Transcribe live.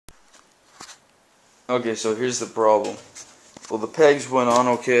Okay, so here's the problem. Well, the pegs went on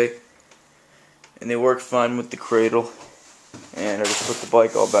okay, and they worked fine with the cradle, and I just put the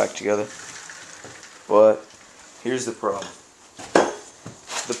bike all back together. But here's the problem.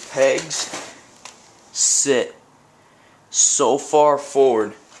 The pegs sit so far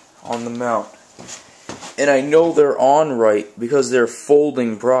forward on the mount, and I know they're on right because they're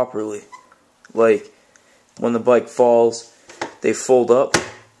folding properly. Like, when the bike falls, they fold up,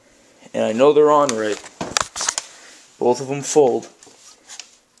 and I know they're on right. Both of them fold,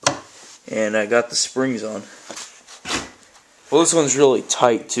 and I got the springs on. Well, this one's really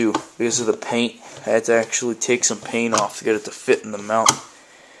tight too because of the paint. I had to actually take some paint off to get it to fit in the mount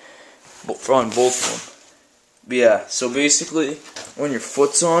on both of them. But yeah, so basically, when your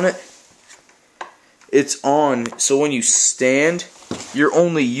foot's on it, it's on, so when you stand, you're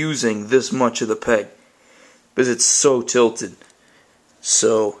only using this much of the peg because it's so tilted.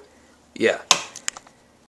 So, yeah.